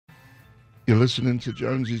You're listening to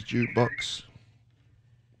Jonesy's Jukebox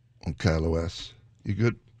on KLOS. You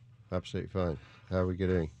good? Absolutely fine. How are we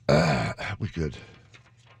getting? We're good.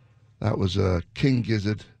 That was King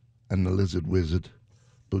Gizzard and the Lizard Wizard,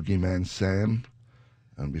 Boogeyman Sam.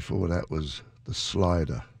 And before that was The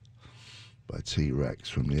Slider by T-Rex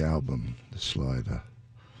from the album The Slider.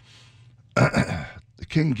 The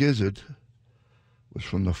King Gizzard was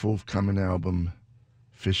from the forthcoming album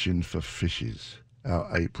Fishing for Fishes,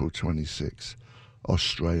 out April 26,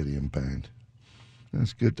 Australian band.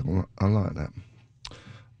 That's good. I like that.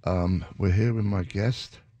 We're here with my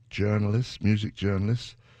guest, journalist, music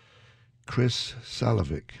journalist, Chris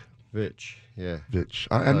Salewicz. Vich, yeah. Vich.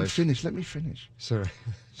 I haven't finished. Let me finish. Sorry.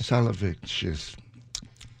 Salewicz is...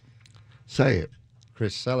 Say it.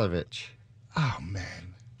 Chris Salewicz. Oh, man.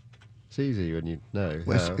 It's easy when you know.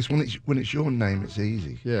 Well, it's when it's your name, it's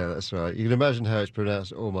easy. Yeah, that's right. You can imagine how it's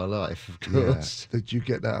pronounced all my life, of course. Yeah. Did you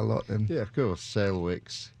get that a lot then? Yeah, of course.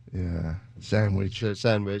 Salewicz. Yeah. Sandwich.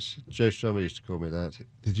 Sandwich. Joe Strummer used to call me that.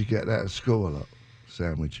 Did you get that at school a lot?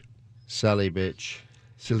 Sandwich. Sally bitch.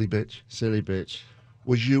 Silly bitch. Silly bitch.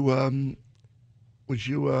 Was you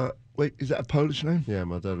wait, is that a Polish name? Yeah,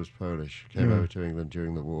 my dad was Polish. Came over to England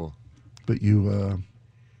during the war. But you,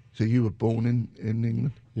 so you were born in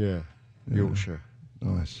England? Yeah. Yorkshire.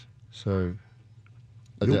 Nice. So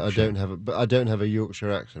I Yorkshire. don't have a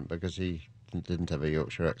Yorkshire accent because he didn't have a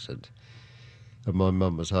Yorkshire accent. And my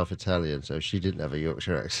mum was half Italian, so she didn't have a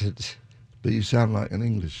Yorkshire accent. But you sound like an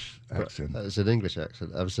English accent. It's an English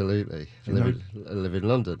accent, absolutely. I Do you live in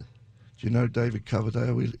London. Do you know David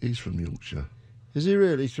Coverdale? He's from Yorkshire. Is he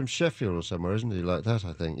really? He's from Sheffield or somewhere, isn't he? Like that,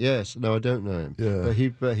 I think. Yes. No, I don't know him. Yeah.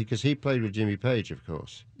 But because he played with Jimmy Page, of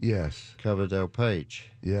course. Yes. Coverdale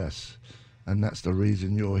Page. Yes. And that's the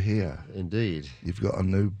reason you're here. Indeed. You've got a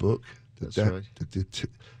new book. That's right.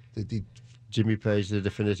 Jimmy Page, the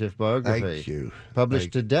definitive biography. Thank you.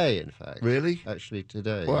 Published today, in fact. Really? Actually,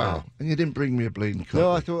 today. Wow. Yeah. And you didn't bring me a bleeding copy.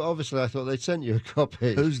 No, I thought they'd sent you a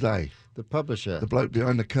copy. Who's they? The publisher. The bloke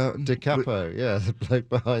behind the curtain? De Capo, yeah, the bloke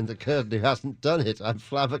behind the curtain who hasn't done it. I'm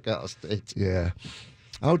flabbergasted. Yeah.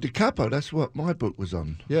 Oh, De Capo, that's what my book was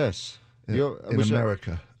on. Yes. In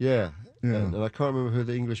America. Yeah. Yeah. And I can't remember who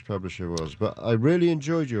the English publisher was, but I really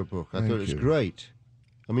enjoyed your book. I thought it was great.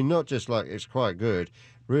 I mean, not just like it's quite good,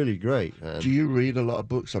 really great, man. Do you read a lot of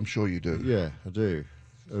books? I'm sure you do. Yeah, I do.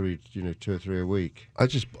 I read, 2 or 3 a week. I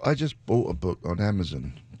just bought a book on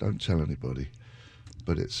Amazon. Don't tell anybody.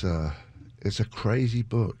 But it's a crazy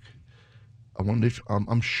book. I wonder if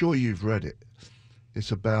I'm sure you've read it.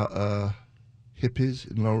 It's about hippies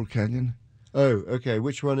in Laurel Canyon. Oh, okay.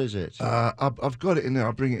 Which one is it? I've got it in there.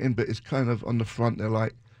 I'll bring it in, but it's kind of on the front. They're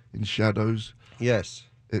like in shadows. Yes.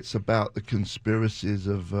 It's about the conspiracies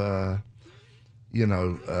of, they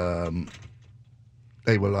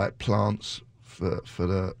were like plants for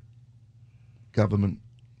the government.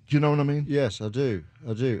 Do you know what I mean? Yes, I do.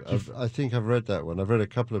 I think I've read that one. I've read a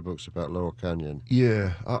couple of books about Laurel Canyon.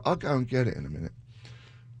 Yeah, I'll go and get it in a minute.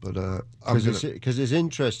 But because it's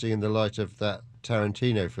interesting in the light of that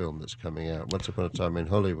Tarantino film that's coming out, Once Upon a Time in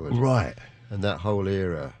Hollywood. Right. And that whole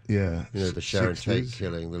era. Yeah. The Sharon 60s. Tate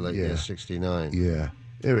killing, the late year 69. Yeah.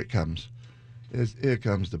 Here it comes. Here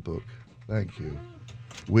comes the book. Thank you.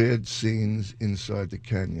 Weird Scenes Inside the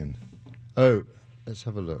Canyon. Oh, let's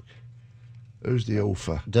have a look. Who's the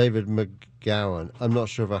author? David McGowan. I'm not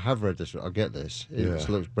sure if I have read this. I'll get this. It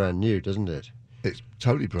looks brand new, doesn't it? It's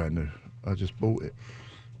totally brand new. I just bought it.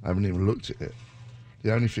 I haven't even looked at it.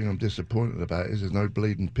 The only thing I'm disappointed about is there's no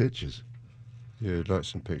bleeding pictures. Yeah, I'd like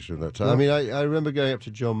some pictures of that time. I mean, I remember going up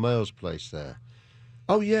to John Mayall's place there.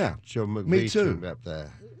 Oh, yeah. John McVeigh Me too. up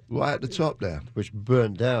there. Right at the top there. Which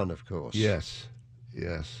burnt down, of course. Yes.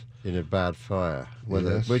 Yes. In a bad fire.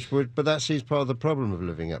 Yes. But that seems part of the problem of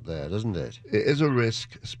living up there, doesn't it? It is a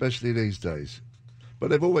risk, especially these days. But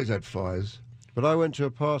they've always had fires. But I went to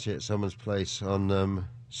a party at someone's place on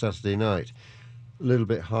Saturday night, a little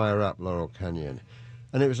bit higher up Laurel Canyon,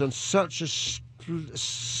 and it was on such a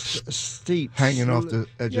steep... Hanging off the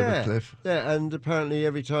edge of a cliff. Yeah, and apparently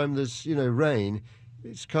every time there's, rain,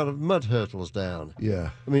 it's kind of mud hurtles down. Yeah.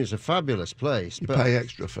 I mean, it's a fabulous place. You but pay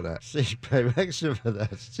extra for that. You pay extra for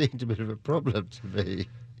that. It seemed a bit of a problem to me.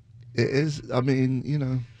 It is. I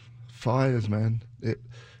mean, fires, man.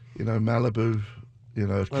 Malibu,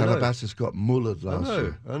 Calabasas got mullered last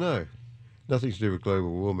year. I know. Nothing to do with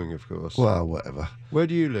global warming, of course. Well, whatever. Where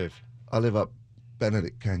do you live? I live up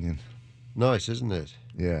Benedict Canyon. Nice, isn't it?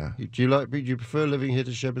 Yeah. Do you prefer living here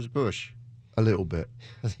to Shepherd's Bush? A little bit.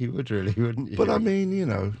 You would really, wouldn't you? But I mean,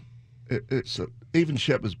 it's even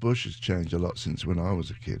Shepherd's Bush has changed a lot since when I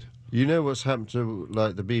was a kid. You know what's happened to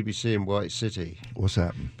like the BBC in White City? What's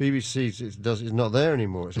happened? BBC it's not there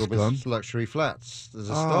anymore. It's all gone? been luxury flats. There's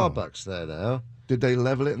a Starbucks there now. Did they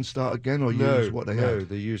level it and start again, or use what they had? No,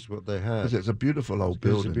 they used what they had. Because it's a beautiful old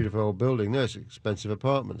building. It's a beautiful old building. No, it's expensive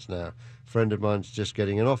apartments now. A friend of mine's just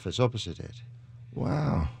getting an office opposite it.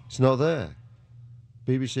 Wow. It's not there.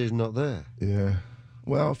 BBC is not there. Yeah.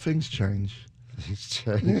 Well, things change. Things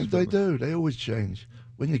change. Yeah, they do. They always change.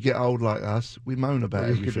 When you get old like us, we moan about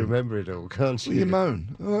everything. You can remember it all, can't you? Well, you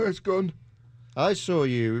moan. Oh, it's gone. I saw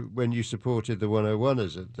you when you supported the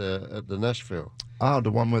 101ers at the Nashville. Ah,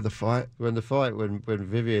 the one where the fight? When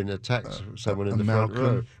Vivian attacked someone in the front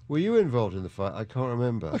row. Were you involved in the fight? I can't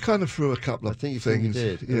remember. I kind of threw a couple of things. I think you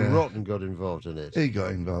did. Yeah. And Rotten got involved in it. He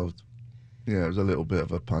got involved. Yeah, it was a little bit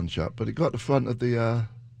of a punch up, but it got the front of the.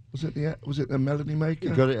 Was it the Melody Maker?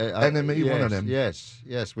 You got it. NME, yes, one of them.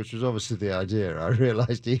 Yes, which was obviously the idea. I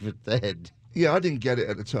realised even then. Yeah, I didn't get it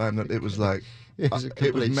at the time that it was like it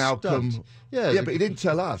was Malcolm. Stunt. Yeah, but he didn't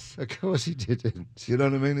tell us. Of course he didn't. You know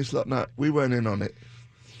what I mean? It's like, no, we weren't in on it,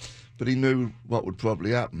 but he knew what would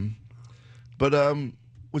probably happen. But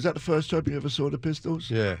was that the first time you ever saw the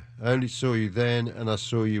Pistols? Yeah, I only saw you then, and I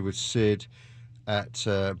saw you with Sid at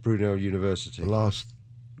Brunel University.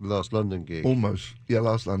 Last London gig. Almost, yeah,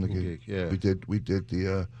 last London gig. Yeah, we did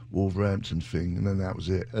the Wolverhampton thing, and then that was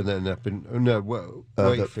it. And then up in Wakefield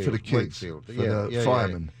for the kids, Wakefield. for the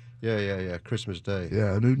firemen. Yeah, Christmas Day.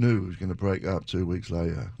 Yeah, and who knew it was going to break up 2 weeks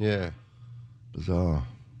later? Yeah, bizarre.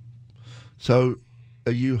 So,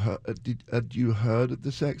 had you heard of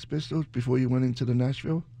the Sex Pistols before you went into the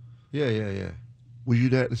Nashville? Yeah. Were you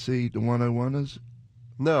there to see the 101ers?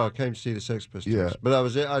 No, I came to see the Sex Pistols. Yeah, but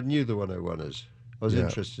I knew the 101ers. I was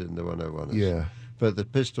interested in the 101ers. Yeah. But the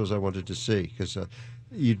Pistols I wanted to see because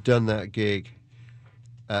you'd done that gig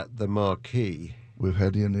at the Marquee. With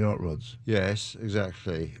Hetty and the Hot Rods. Yes,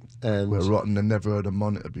 exactly. And where Rotten had never heard a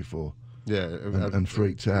monitor before. Yeah. And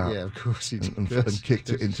freaked out. Yeah, of course he did. And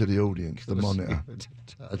kicked it into the audience, the monitor.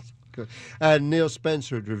 And Neil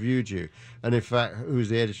Spencer had reviewed you. And in fact, who was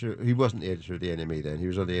the editor? He wasn't the editor of the NME then. He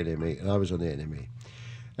was on the NME, and I was on the NME.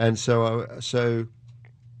 And so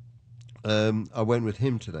I went with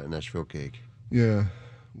him to that Nashville gig. Yeah.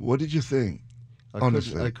 What did you think?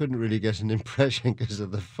 Honestly, I couldn't really get an impression because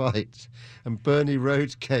of the fight. And Bernie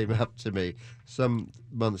Rhodes came up to me some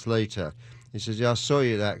months later. He says, "Yeah, I saw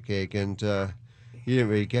you at that gig, and you didn't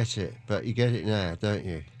really get it, but you get it now, don't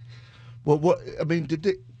you?" Well, what I mean, did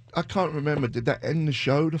it? I can't remember. Did that end the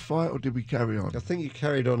show, the fight, or did we carry on? I think you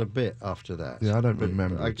carried on a bit after that. Yeah, I don't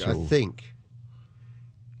remember at all.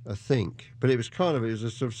 I think, but it was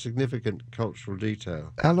a sort of significant cultural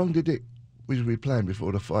detail. How long was we playing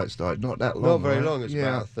before the fight started? Not that long. Not very right? long. It's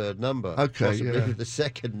about a third number. Okay, possibly the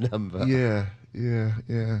second number. Yeah.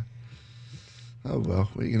 Oh well,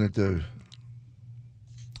 what are you going to do?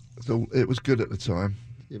 So it was good at the time.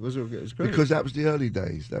 It was great because that was the early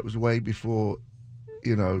days. That was way before,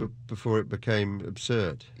 before it became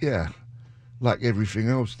absurd. Yeah, like everything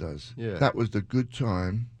else does. Yeah, that was the good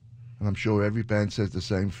time. And I'm sure every band says the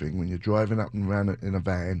same thing. When you're driving up and round in a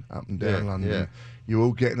van, up and down London, you're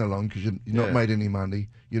all getting along because you're not made any money.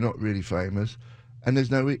 You're not really famous. And there's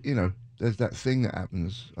there's that thing that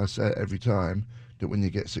happens. I say it every time, that when you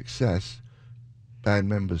get success, band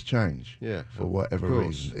members change. Yeah. For whatever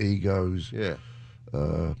reason. Egos. Yeah.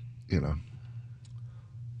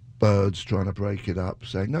 Birds trying to break it up,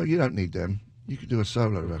 saying, no, you don't need them. You could do a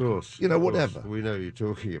solo record. Of course. Whatever. We know you're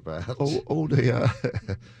talking about.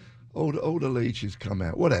 All the leeches come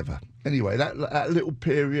out, whatever. Anyway, that little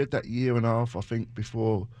period, that year and a half, I think,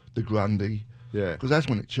 before the Grundy, because that's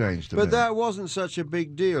when it changed. But that wasn't such a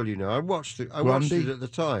big deal, I watched it at the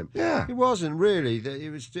time. Yeah, it wasn't really.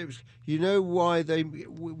 It was. You know why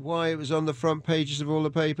it was on the front pages of all the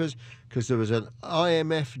papers? Because there was an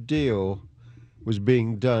IMF deal was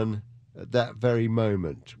being done at that very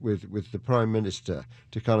moment with the Prime Minister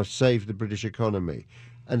to kind of save the British economy.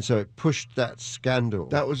 And so it pushed that scandal.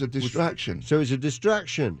 That was a distraction. So it was a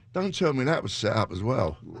distraction. Don't tell me that was set up as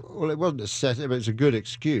well. Well, it wasn't a set-up, but it's a good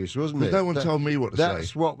excuse, wasn't it? No one told me what to say.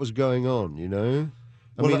 That's what was going on,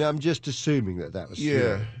 I mean, I'm just assuming that was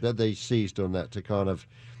true, that they seized on that to kind of,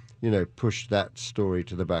 push that story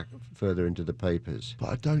to the back, further into the papers. But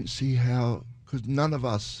I don't see how, because none of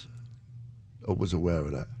us was aware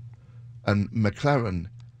of that. And McLaren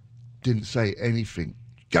didn't say anything.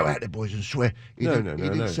 Go out there, boys, and swear. He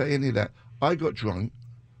didn't say any of that. I got drunk.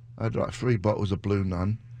 I had like 3 bottles of Blue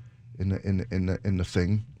Nun in the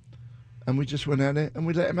thing, and we just went out there and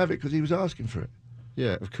we let him have it because he was asking for it.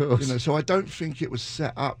 Yeah, of course. So I don't think it was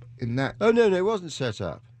set up in that. Oh no, it wasn't set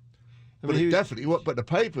up. I But mean, it definitely what? But the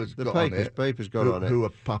papers got on it. Papers got on it. Who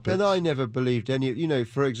are puppets? And I never believed any. You know,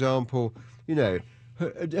 for example, you know,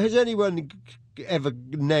 has anyone ever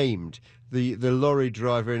named the lorry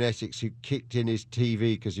driver in Essex who kicked in his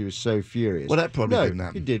TV because he was so furious? Well, that probably didn't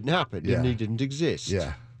happen. It didn't happen. Yeah. And he didn't exist.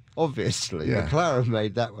 Yeah. Obviously, Yeah. McLaren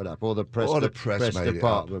made that one up, or the press, press made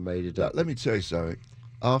department made it up. Let me tell you something.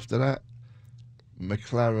 After that,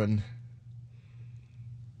 McLaren,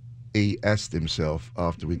 he asked himself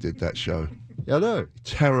after we did that show. I know.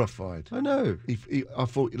 Terrified. I know. I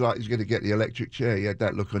thought like he was going to get the electric chair. He had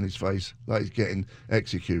that look on his face, like he's getting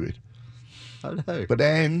executed. I know. But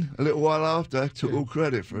then, a little while after, took all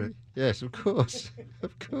credit for it. Yes, of course.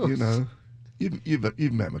 Of course. You know, you've met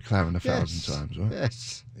McLaren 1,000 times, right?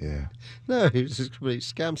 Yes. Yeah. No, he was a complete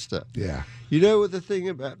scamster. Yeah. You know what the thing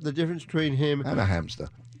about the difference between him And a hamster.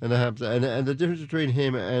 and the difference between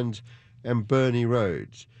him and Bernie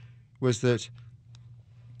Rhodes was that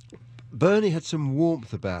Bernie had some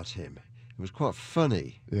warmth about him. It was quite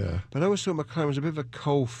funny. Yeah. But I always thought McLaren was a bit of a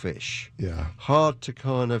cold fish. Yeah. Hard to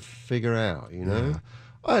kind of figure out, you know? Yeah.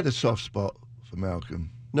 I had a soft spot for Malcolm.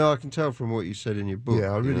 No, I can tell from what you said in your book.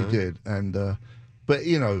 Yeah, I really did. And but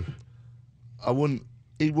you know,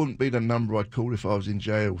 he wouldn't be the number I'd call if I was in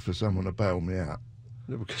jail for someone to bail me out.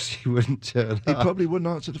 No, because he wouldn't turn He up. probably wouldn't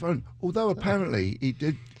answer the phone. Although apparently he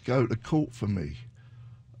did go to court for me.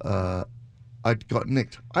 I'd got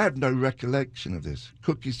nicked. I have no recollection of this.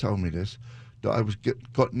 Cookies told me this, that I was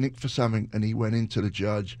got nicked for something, and he went into the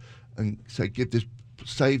judge and said,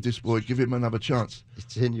 save this boy, give him another chance.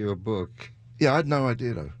 It's in your book. Yeah, I had no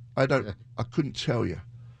idea though. I couldn't tell you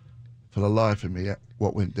for the life of me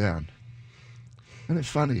what went down. And it's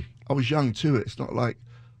funny. I was young too. It's not like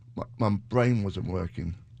my brain wasn't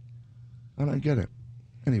working. I don't get it.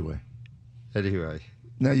 Anyway.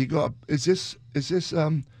 Now you got. Is this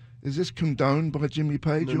condoned by Jimmy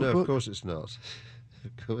Page? No, your no, book? of course it's not.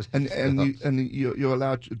 Of course. You're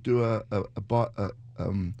allowed to do a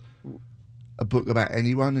book about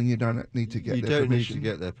anyone, and you don't need to get. You their don't permission? need to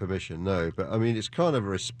get their permission, no. But I mean, it's kind of a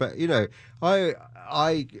respect. You know, I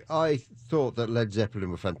thought that Led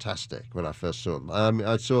Zeppelin were fantastic when I first saw them.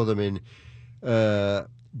 I saw them in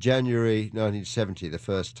January 1970, the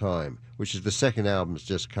first time, which is the second album's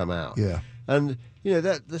just come out. Yeah. And you know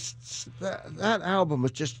that album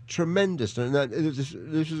was just tremendous. And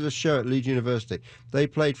this was a show at Leeds University. They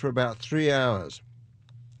played for about 3 hours,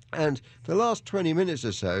 and the last 20 minutes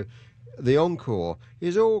or so, the encore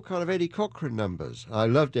is all kind of Eddie Cochran numbers. I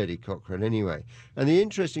loved Eddie Cochran anyway. And the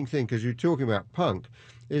interesting thing, because you're talking about punk,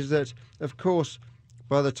 is that of course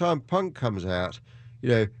by the time punk comes out, you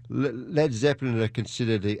know, Led Zeppelin are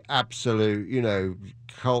considered the absolute, you know,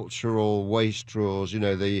 cultural wastrels, you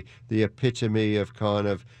know, the epitome of kind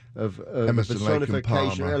of Emerson, Lake and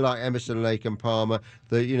Palmer. like Emerson, Lake and Palmer,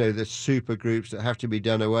 the super groups that have to be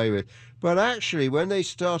done away with. But actually, when they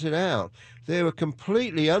started out, they were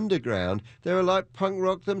completely underground. They were like punk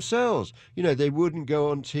rock themselves. You know, they wouldn't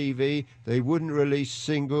go on TV. They wouldn't release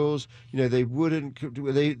singles. You know, they wouldn't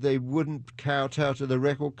kowtow to the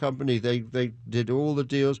record company. They did all the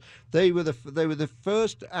deals. They were the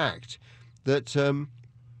first act that.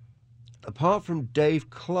 Apart from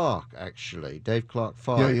Dave Clark, actually, Dave Clark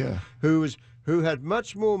 5, who had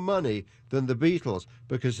much more money than the Beatles,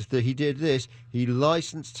 because he did this, he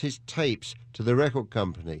licensed his tapes to the record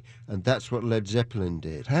company, and that's what Led Zeppelin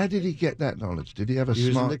did. How did he get that knowledge? Did he have a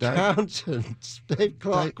smart dad? He was an accountant. Dave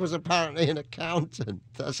Clark was apparently an accountant.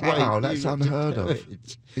 That's that's unheard of.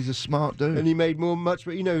 He's a smart dude. And he made much,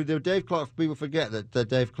 but you know, the Dave Clark, people forget that the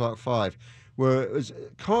Dave Clark 5 was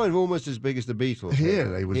kind of almost as big as the Beatles.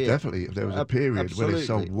 Definitely. There was a period where they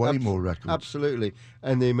sold way more records. Absolutely,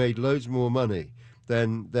 and they made loads more money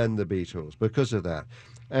than the Beatles because of that.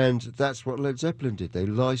 And that's what Led Zeppelin did. They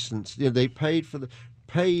licensed. You know, they paid for the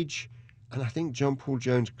Page, and I think John Paul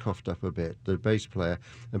Jones coughed up a bit, the bass player,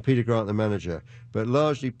 and Peter Grant, the manager. But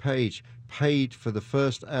largely Page paid for the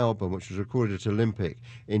first album, which was recorded at Olympic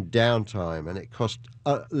in downtime, and it cost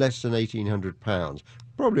less than £1,800.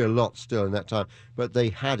 Probably a lot still in that time, but they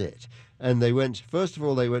had it. And they went, first of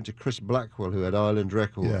all, they went to Chris Blackwell, who had Island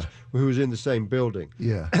Records, who was in the same building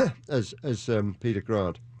as Peter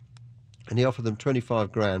Grant. And he offered them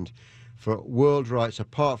 25 grand for world rights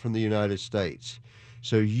apart from the United States.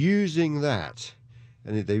 So using that,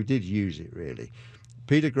 and they did use it really,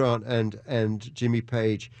 Peter Grant and Jimmy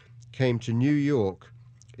Page came to New York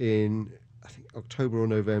in, I think, October or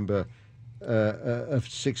November of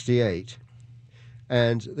 '68.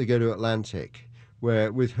 And they go to Atlantic,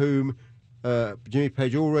 with whom Jimmy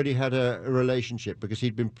Page already had a relationship, because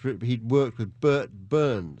he'd worked with Bert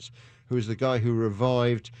Burns, who was the guy who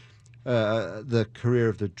revived the career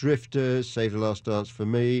of the Drifters, Save the Last Dance for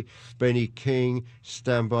Me, Benny King,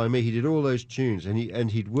 Stand By Me. He did all those tunes,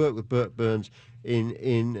 and he'd worked with Burt Burns and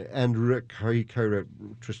he co-wrote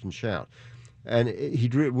Twist and Shout, and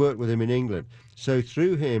he'd worked with him in England. So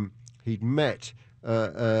through him, he'd met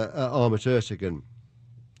Armit Ertegun,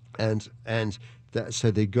 and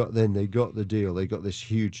so they got the deal. They got this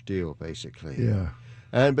huge deal, basically. Yeah.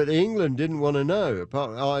 But England didn't want to know.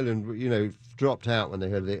 Ireland, dropped out when they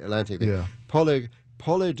heard the Atlantic thing. Yeah.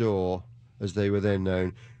 Polydor, as they were then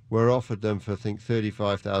known, were offered them for, I think,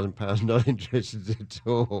 £35,000, not interested at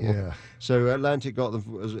all. Yeah. So Atlantic got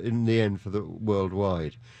them in the end for the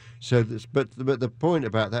worldwide. So, but the point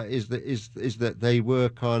about that is that they were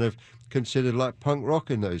kind of considered like punk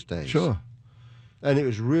rock in those days. Sure. And it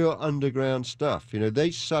was real underground stuff. They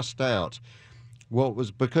sussed out what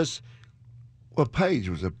was because. Well, Page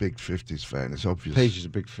was a big 50s fan. It's obvious. Page is a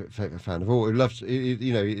big fan of all. He loves, I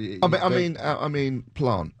mean,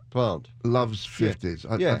 Plant loves 50s.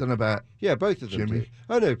 I don't know about both of them. Jimmy. Do.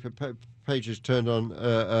 Oh no, Page has turned on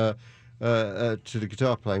to the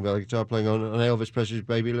guitar playing, but the guitar playing on Elvis Presley's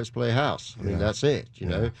 "Baby Let's Play House." I mean, that's it. You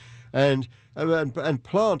know, and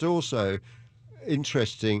Plant also,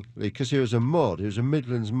 interestingly, because he was a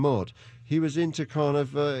Midlands mod. He was into kind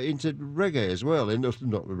of into reggae as well, not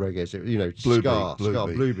reggae, ska,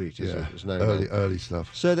 Bluebeat is known. Early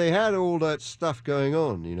stuff. So they had all that stuff going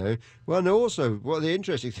on, Well, and also, the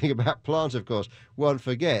interesting thing about Plant, of course, one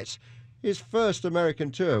forgets, his first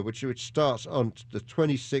American tour, which starts on the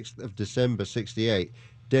 26th of December '68,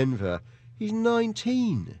 Denver. He's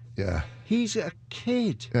 19. Yeah. He's a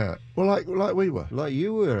kid. Yeah. Well, like we were. Like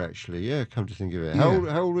you were, actually. Yeah. Come to think of it. Yeah. How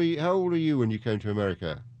old were you when you came to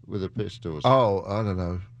America? With the Pistols? Oh, I don't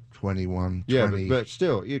know, 21, 20. Yeah, but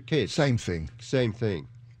still, you're kids. Same thing.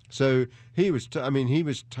 So he was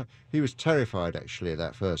terrified actually at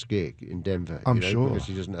that first gig in Denver. I'm sure, because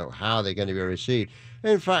he doesn't know how they're going to be received.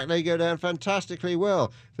 In fact, they go down fantastically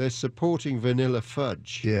well. They're supporting Vanilla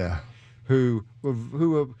Fudge. Yeah. Who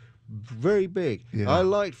were very big. Yeah. I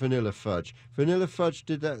liked Vanilla Fudge. Vanilla Fudge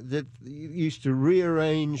used to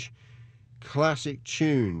rearrange classic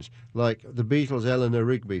tunes like the Beatles' Eleanor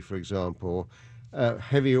Rigby, for example,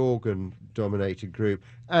 heavy organ dominated group,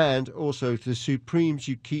 and also the Supremes'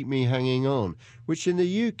 You Keep Me Hanging On, which in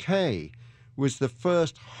the UK was the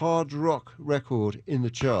first hard rock record in the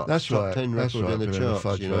charts. That's top right. 10 record in the charts.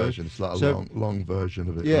 Fudge version. It's like a long version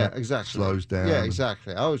of it. Yeah, right? exactly. Slows down. Yeah,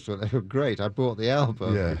 exactly. I always thought they were great. I bought the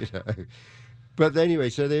album. Yeah. But anyway,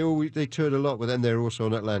 so they toured a lot with them. They're also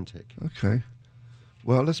on Atlantic. Okay.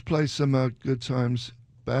 Well, let's play some Good Times,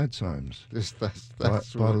 Bad Times That's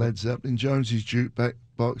by Led Zeppelin. Jonesy's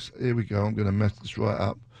Jukebox. Here we go. I'm going to mess this right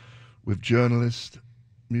up with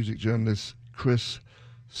music journalist Chris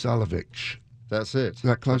Salewicz. That's it. Is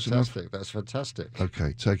that close enough? enough? That's fantastic.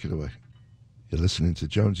 Okay, take it away. You're listening to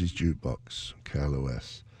Jonesy's Jukebox,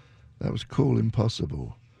 KLOS. That was Cool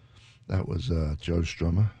Impossible. That was Joe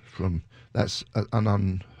Strummer that's an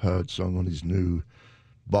unheard song on his new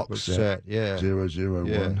box set, 001.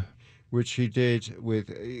 Yeah. Which he did with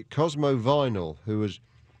Cosmo Vinyl, who was,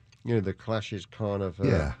 the Clash's kind of,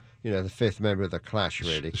 the fifth member of the Clash,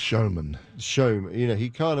 really. Showman. He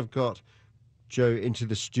kind of got Joe into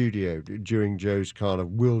the studio during Joe's kind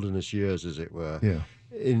of wilderness years, as it were. Yeah.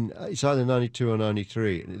 It's either 92 or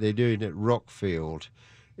 93. They're doing it at Rockfield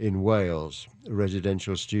in Wales, a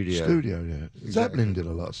residential studio. Exactly. Zeppelin did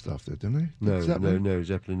a lot of stuff there, didn't he? No, Zeppelin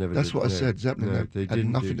never That's did. what I said. Zeppelin had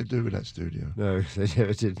nothing do. to do with that studio. No, they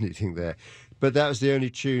never did anything there. But that was the only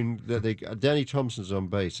tune that they... Danny Thompson's on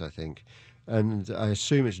bass, I think. And I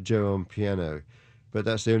assume it's Joe on piano. But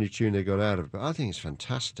that's the only tune they got out of it. But I think it's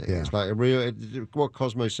fantastic. Yeah. It's like a real... What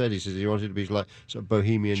Cosmo said, he says he wanted it to be like sort of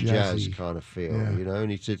bohemian jazz kind of feel, And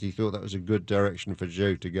he said he thought that was a good direction for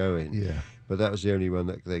Joe to go in. Yeah. But that was the only one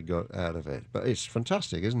that they got out of it. But it's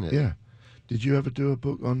fantastic, isn't it? Yeah. Did you ever do a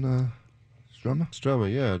book on Strummer?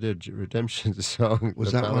 Strummer, yeah, I did. Redemption, the song.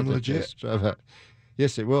 Was that one legit? Strummer.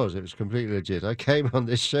 Yes, it was. It was completely legit. I came on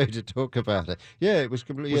this show to talk about it. Yeah, it was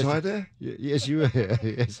completely... Was I there? Yes, you were here.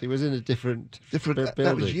 Yes, it was in a different building.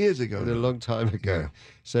 That was years ago. A long time ago. Yeah.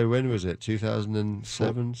 So when was it? 2007?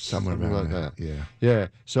 Somewhere Something around like that. Yeah. Yeah.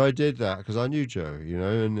 So I did that because I knew Joe,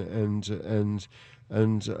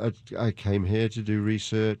 and I came here to do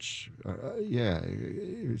research.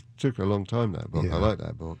 It took a long time, that book. Yeah. I like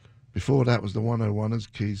that book. Before that was the 101ers,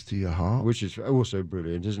 Keys to Your Heart. Which is also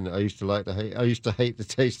brilliant, isn't it? I used to hate the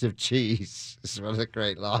taste of cheese. It's one of the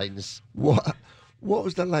great lines. What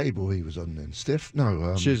was the label he was on then? Stiff?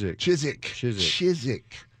 No. Chiswick.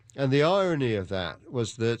 And the irony of that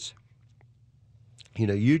was that you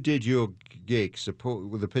know, you did your gig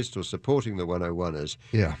with the Pistols supporting the 101ers.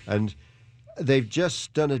 Yeah. And they've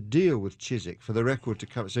just done a deal with Chiswick for the record to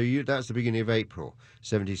come. So that's the beginning of April,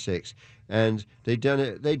 76. And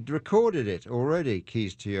they'd recorded it already,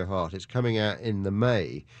 Keys to Your Heart. It's coming out in the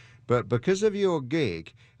May. But because of your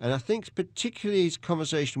gig, and I think particularly his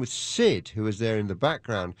conversation with Sid, who was there in the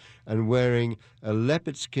background and wearing a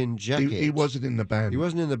leopard skin jacket. He wasn't in the band. He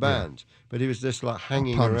wasn't in the band, but he was just like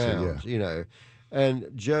hanging punter, around, you know. And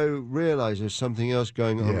Joe realised there's something else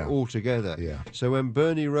going on altogether. Yeah. So when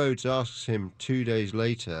Bernie Rhodes asks him 2 days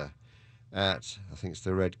later at, I think it's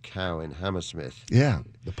the Red Cow in Hammersmith. Yeah,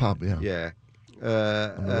 the pub, yeah. Yeah.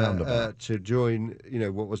 To join, you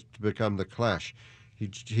know, what was to become the Clash.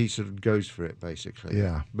 He sort of goes for it, basically.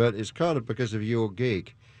 Yeah. But it's kind of because of your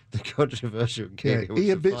gig, the controversial gig. Yeah, he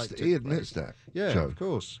admits that. Yeah, Joe. Of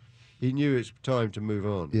course. He knew it's time to move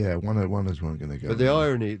on. Yeah, 101ers weren't going to go. But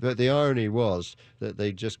the irony was that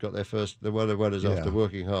they just got their first, the 101ers after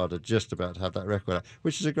working hard, are just about to have that record out,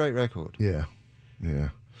 which is a great record. Yeah, yeah.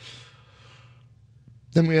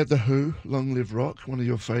 Then we had The Who, Long Live Rock, one of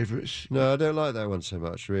your favourites. No, I don't like that one so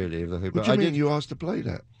much, really. The Who. What do you mean you asked to play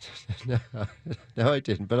that? No, I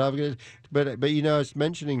didn't. But I'm going to. But you know, I was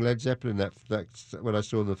mentioning Led Zeppelin that when I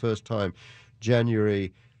saw them the first time,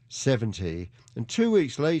 January 70, and 2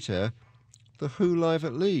 weeks later, The Who live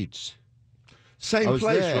at Leeds. Same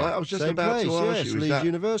place, there. right? I was just Same about place, to ask yes, you. Leeds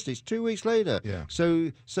University. It's 2 weeks later. Yeah.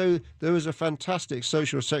 So there was a fantastic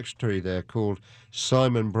social secretary there called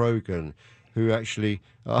Simon Brogan, who actually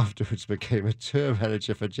afterwards became a tour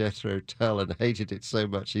manager for Jethro Tull and hated it so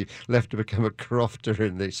much he left to become a crofter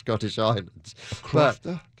in the Scottish Islands. A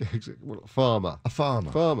crofter? Farmer. A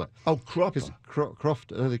farmer? Farmer. Oh, cropper.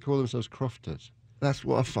 Crofter, no, they call themselves crofters. That's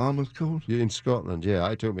what a farmer's called? In Scotland, yeah.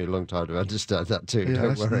 It took me a long time to understand that too. Yeah, Don't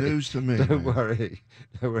that's worry. news to me. Don't worry.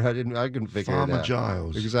 Don't worry. I couldn't figure Farmer it out.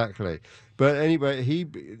 Giles. Exactly. But anyway,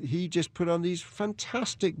 he just put on these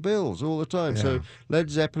fantastic bills all the time. Yeah. So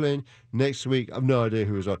Led Zeppelin next week. I've no idea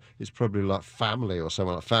who was on. It's probably like Family or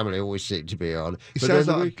someone like Family always seemed to be on. He sounds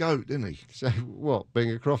like a goat, didn't he? So what?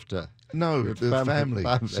 Being a crofter. No, the family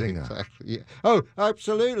singer. Exactly, yeah. Oh,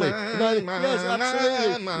 absolutely. Yes,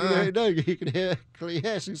 absolutely. No, you can hear.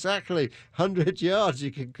 Yes, exactly. 100 yards,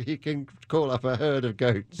 you can call up a herd of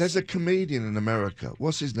goats. There's a comedian in America.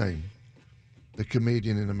 What's his name? The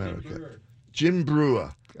comedian in America. Jim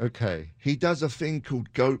Brewer. Okay. He does a thing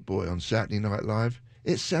called Goat Boy on Saturday Night Live.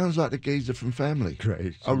 It sounds like the geezer from Family.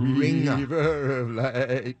 Great. A ringer. River of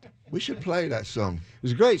light. We should play that song.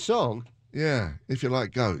 It's a great song. Yeah, if you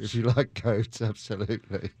like goats. If you like goats, absolutely.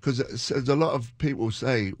 Because there's a lot of people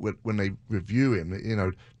say when they review him, you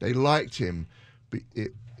know, they liked him,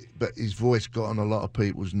 but his voice got on a lot of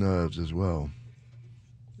people's nerves as well.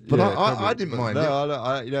 But yeah, I didn't mind it.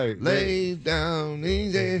 No, you know, Lay down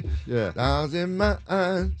easy, yeah. stars in my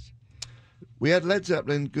eyes. We had Led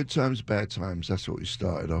Zeppelin, Good Times, Bad Times. That's what we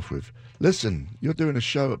started off with. Listen, you're doing a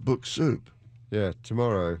show at Book Soup. Yeah,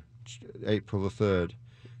 tomorrow, April the 3rd.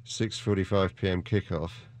 6:45 p.m. kickoff.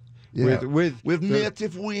 Yeah, with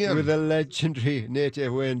Native Wayne. With a legendary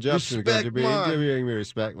Native Wayne Johnson going to be interviewing me.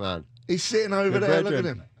 Respect, man. He's sitting over there. Look at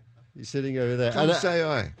him. He's sitting over there. Come say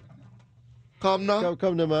hi. Come now.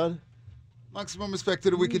 Come now, man. Maximum respect to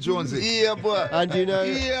the wicked Jonesy. Yeah, boy. And you know,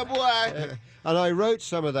 yeah, boy. And I wrote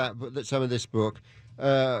some of this book.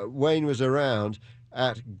 Wayne was around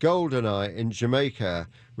at GoldenEye in Jamaica,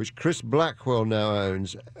 which Chris Blackwell now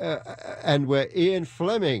owns, and where Ian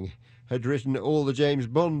Fleming had written all the James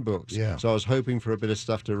Bond books. Yeah. So I was hoping for a bit of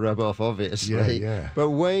stuff to rub off, obviously. Yeah. But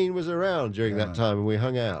Wayne was around during that time, and we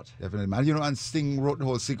hung out. Definitely, man. You know, and Sting wrote the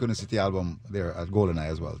whole Synchronicity album there at GoldenEye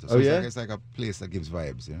as well. So it's like a place that gives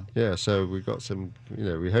vibes, you know? Yeah, so we got some, you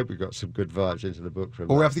know, we hope we got some good vibes into the book from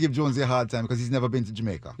But we have to give Jonesy a hard time because he's never been to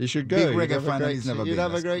Jamaica. You should go. Big reggae fan and he's never been. You'd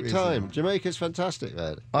have a great crazy, time. man. Jamaica's fantastic,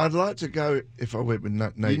 man. I'd like to go if I went with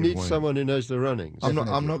Native You need Wayne. someone who knows the runnings. I'm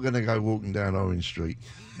not going to go walking down Orange Street.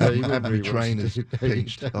 No, you have wouldn't my really want to trainers do- no, you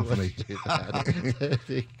pinched don't off want me. to do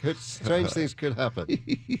that. Strange things could happen.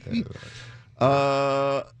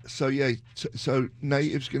 So yeah, so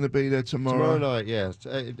Native's going to be there tomorrow. Tomorrow night, yeah.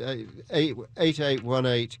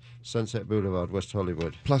 8818 Sunset Boulevard, West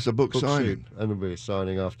Hollywood. Plus a book signing. Soup, and we'll be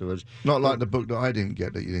signing afterwards. Not like the book that I didn't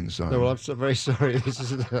get that you didn't sign. No, well, I'm so very sorry. This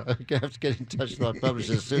is I have to get in touch with my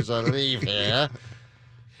publisher as soon as I leave here.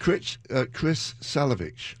 Chris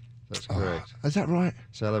Salewicz. That's correct. Is that right?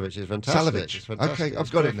 Salewicz is fantastic. Salewicz. It's fantastic. Okay, I've It's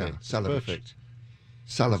got it perfect. now. It's Salewicz. Perfect.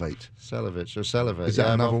 Salivate. Salewicz or salivate. Is that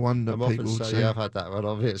yeah, another one that I'm people often would say? say? Yeah, I've had that one,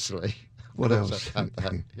 obviously. What Of course else? I've had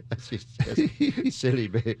that. Yes, silly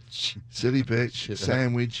bitch. Silly bitch. Yeah.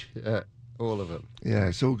 Sandwich. Yeah. All of them. Yeah,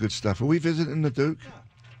 it's all good stuff. Are we visiting the Duke?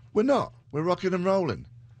 We're not. We're rocking and rolling.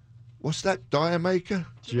 What's that? Diamaker?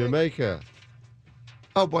 Jamaica.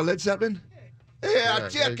 Oh, by Led Zeppelin? Yeah,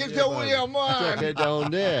 check it the wheel, man. Check it down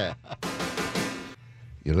there.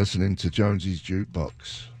 You're listening to Jonesy's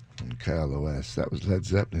Jukebox on KLOS. That was Led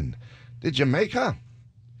Zeppelin. Did you make her?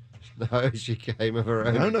 No, she came of her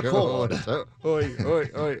own accord. So, oi, oi,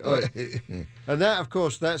 oi, oi. And that, of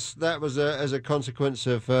course, that was as a consequence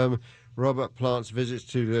of Robert Plant's visits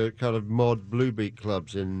to the kind of mod bluebeat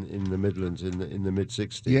clubs in the Midlands in the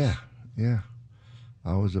mid-'60s. Yeah.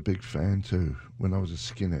 I was a big fan too when I was a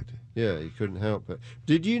skinhead. Yeah, you couldn't help it.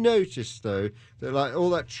 Did you notice, though, that like all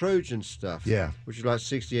that Trojan stuff, which was like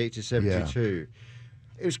 68 to 72,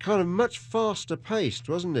 it was kind of much faster paced,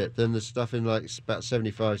 wasn't it, than the stuff in like about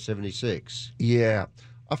 75, 76? Yeah.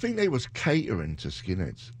 I think they was catering to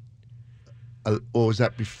skinheads. Or was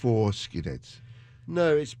that before skinheads?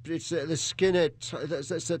 No, it's the skinhead.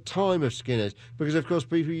 That's the time of skinheads, because of course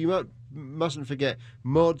people mustn't forget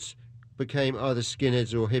mods became either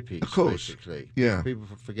skinheads or hippies. Of course, basically. Yeah. People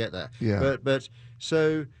forget that. Yeah. But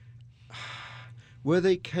so were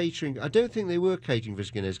they catering? I don't think they were catering for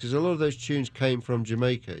skinheads, because a lot of those tunes came from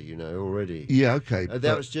Jamaica, already. Yeah, okay.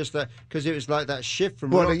 That was just that, because it was like that shift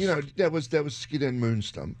from. Well, there was Skinhead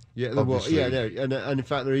Moonstump. Yeah, there was. Yeah, no, and in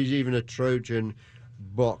fact there is even a Trojan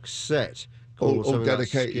box set. All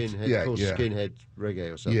dedicated, like Skinhead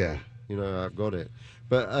Reggae or something. Yeah, I've got it,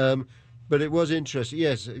 but it was interesting.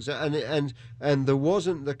 Yes, exactly, and there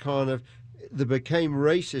wasn't the kind of there became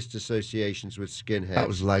racist associations with skinheads. That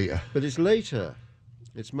was later, but it's later.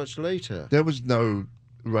 It's much later. There was no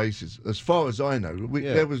racism, as far as I know. We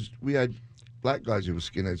had black guys who were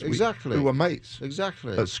skinheads. Exactly, who were mates.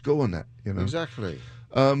 Exactly, at school and that. Exactly.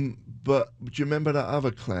 But do you remember that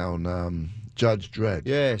other clown, Judge Dredd?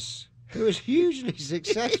 Yes. It was hugely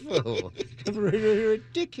successful.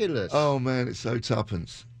 Ridiculous. Oh, man, it's so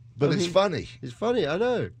tuppence. But it's funny. It's funny, I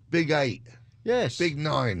know. Big 8. Yes. Big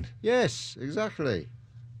 9. Yes, exactly.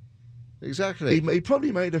 Exactly. He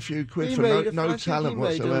probably made a few quid for no talent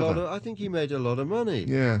whatsoever. I think he made a lot of money.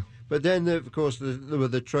 Yeah. But then, of course, there were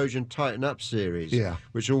the Trojan Tighten Up series,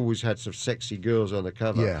 which always had some sexy girls on the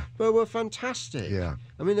cover, but were fantastic. Yeah.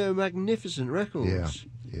 I mean, they were magnificent records.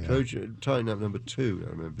 Yeah. Trojan Tighten Up number 2, I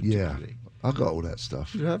remember particularly. I got all that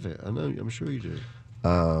stuff. You have it, I know. I'm sure you do.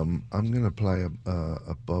 I'm going to play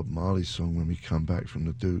a Bob Marley song when we come back from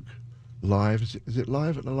the Duke. Live. Is it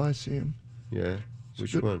live at the Lyceum? Yeah.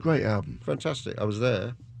 Which one? Great album. Fantastic. I was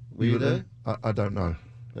there. Were you there? I don't know.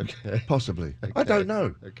 Okay. Possibly. Okay. I don't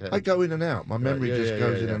know. Okay. I go in and out. My memory just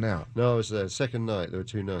goes in and out. No, I was there. Second night. There were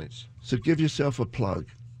 2 nights. So give yourself a plug.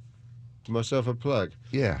 Myself a plug?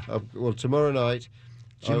 Yeah. Well, tomorrow night...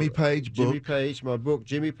 Jimmy Page book. Jimmy Page, my book,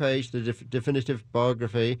 Jimmy Page, the definitive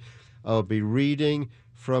biography. I'll be reading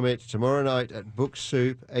from it tomorrow night at Book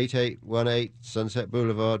Soup, 8818 Sunset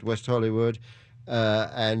Boulevard, West Hollywood,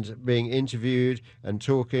 and being interviewed and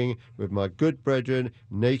talking with my good brethren,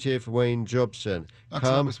 native Wayne Jobson.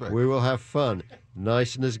 Come, we will have fun.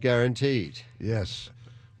 Niceness guaranteed. Yes.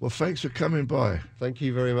 Well, thanks for coming by. Thank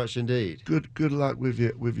you very much indeed. Good luck with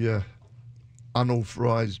your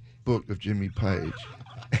unauthorized book of Jimmy Page.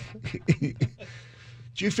 Do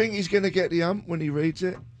you think he's going to get the ump when he reads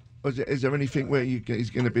it? Or is there anything where he's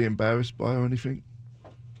going to be embarrassed by or anything?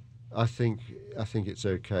 I think it's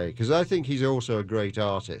okay, because I think he's also a great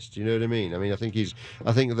artist. You know what I mean? I mean, I think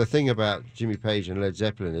the thing about Jimmy Page and Led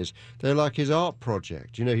Zeppelin is they're like his art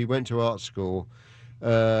project. He went to art school,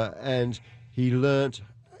 and he learnt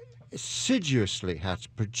assiduously how to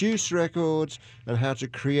produce records and how to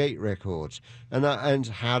create records and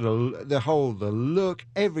how to the look,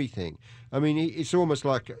 everything. I mean, it's almost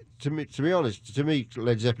like, to be honest, to me,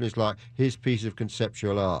 Led Zeppelin is like his piece of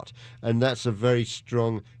conceptual art, and that's a very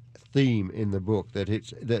strong theme in the book, that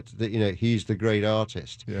he's the great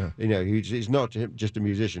artist. Yeah. He's not just a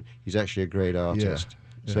musician; he's actually a great artist. Yeah.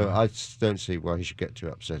 So I don't see why he should get too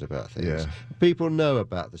upset about things. Yeah. People know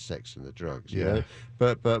about the sex and the drugs, you know.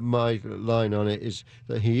 But my line on it is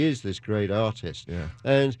that he is this great artist. Yeah.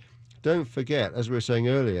 And don't forget, as we were saying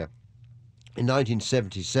earlier, in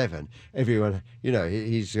 1977, everyone,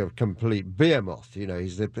 he's a complete behemoth.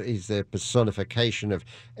 He's the personification of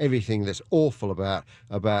everything that's awful about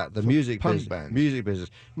the music business.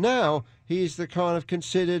 Now he's the kind of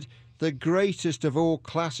considered the greatest of all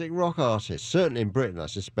classic rock artists, certainly in Britain, I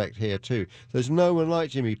suspect here too. There's no one like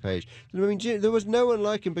Jimmy Page. I mean, there was no one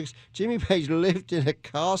like him because Jimmy Page lived in a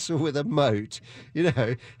castle with a moat. He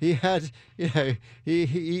had,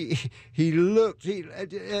 he looked.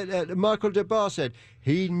 Michael DeBar said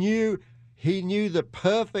he knew He knew the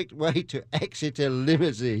perfect way to exit a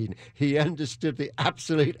limousine. He understood the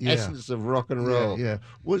absolute essence of rock and roll. Yeah.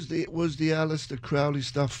 Was the Aleister Crowley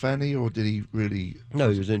stuff funny, or did he really? No,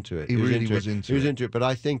 he was into it. He really was into it. But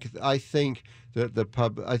I think that the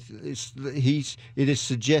pub, it is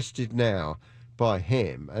suggested now by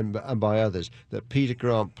him and by others that Peter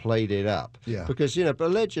Grant played it up. Yeah. Because, but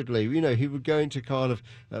allegedly, he would go into kind of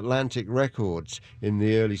Atlantic Records in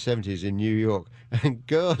the early 70s in New York, and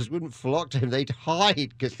girls wouldn't flock to him. They'd hide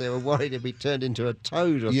because they were worried he'd be turned into a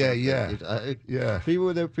toad or something. Yeah. People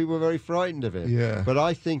were very frightened of him. Yeah. But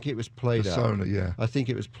I think it was played up. Persona, yeah. I think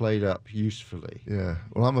it was played up usefully. Yeah.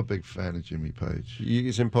 Well, I'm a big fan of Jimmy Page.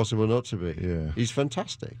 It's impossible not to be. Yeah. He's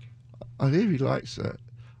fantastic. I hear he likes that.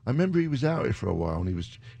 I remember he was out here for a while, and he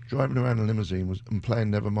was driving around in a limousine and playing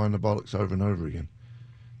Nevermind the Bollocks over and over again.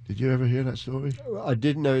 Did you ever hear that story? I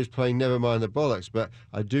didn't know he was playing Nevermind the Bollocks, but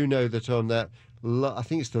I do know that on that, I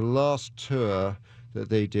think it's the last tour that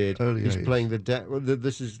they did. Early he's 80s. playing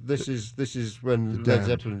this is when Led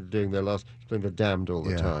Zeppelin were doing their last. He's playing the Damned all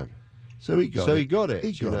the time. So he got it. He got it.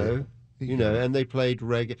 He got it. And they played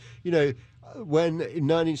reggae. When in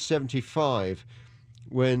 1975.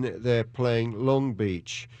 When they're playing Long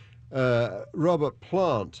Beach, Robert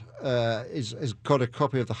Plant has got a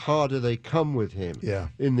copy of The Harder They Come with him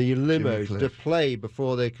in the limos to play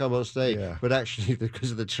before they come on stage. Yeah. But actually,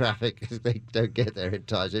 because of the traffic, they don't get there in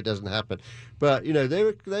time, so it doesn't happen. But,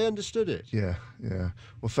 they understood it. Yeah.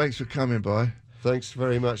 Well, thanks for coming by. Thanks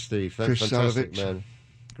very much, Steve. Thanks, Chris fantastic, Salewicz. man.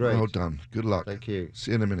 Great. Well done. Good luck. Thank you.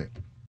 See you in a minute.